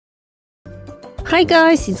Hi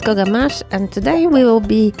guys, it's Gogamash and today we will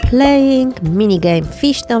be playing minigame,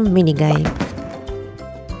 Fishdom Minigame.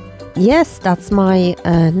 Yes, that's my,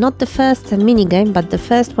 not the first minigame, but the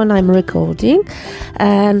first one I'm recording.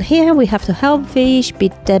 And here we have to help fish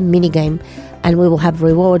beat the minigame. And we will have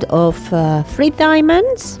reward of 3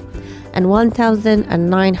 diamonds and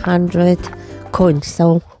 1,900 coins.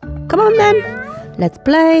 So, come on then, let's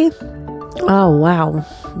play. Oh wow,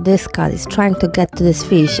 this cat is trying to get to this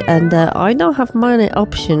fish and I don't have many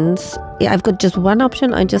options. Yeah, I've got just one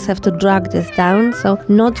option. I just have to drag this down, so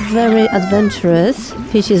not very adventurous.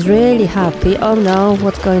 Fish is really happy. Oh no,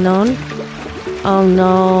 what's going on? Oh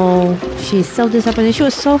no, she's so disappointed. She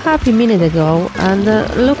was so happy a minute ago and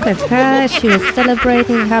look at her, she was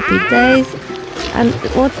celebrating happy days. And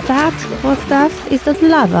what's that? What's that? Is that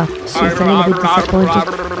lava? She's a little bit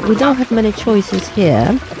disappointed. We don't have many choices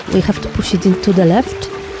here. We have to push it into the left.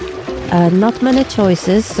 Not many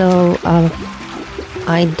choices, so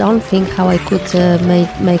I don't think how I could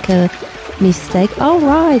make a mistake. Oh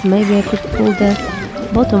right, maybe I could pull the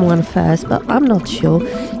bottom one first, but I'm not sure.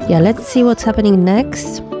 Yeah, let's see what's happening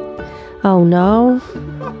next. Oh no.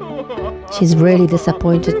 She's really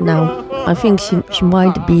disappointed now. I think she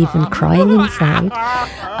might be even crying inside.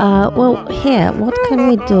 Well, here, what can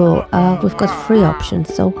we do? We've got 3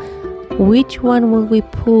 options, so which one will we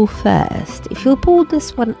pull first? If you pull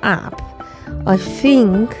this one up, I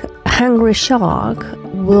think Hungry Shark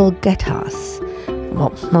will get us.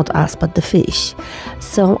 Well, not us, but the fish.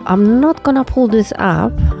 So I'm not gonna pull this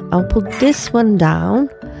up. I'll put this one down,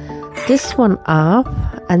 this one up,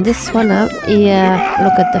 and this one up. Yeah,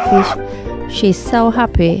 look at the fish. She's so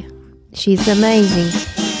happy. She's amazing.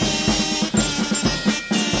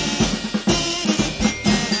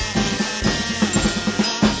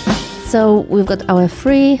 So we've got our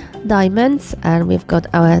 3 diamonds and we've got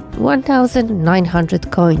our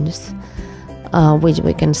 1,900 coins, which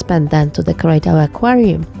we can spend then to decorate our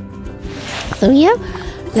aquarium. So yeah,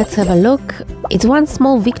 let's have a look. It's one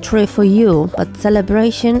small victory for you, but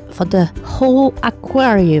celebration for the whole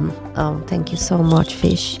aquarium. Oh, thank you so much,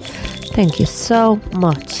 fish. Thank you so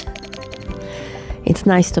much. It's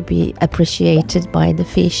nice to be appreciated by the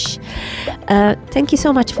fish. Thank you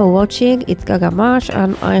so much for watching. It's Gogamash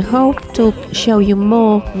and I hope to show you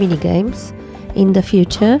more minigames in the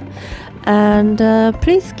future. And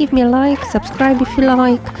please give me a like, subscribe if you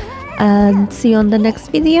like, and see you on the next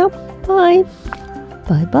video. Bye.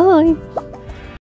 Bye bye.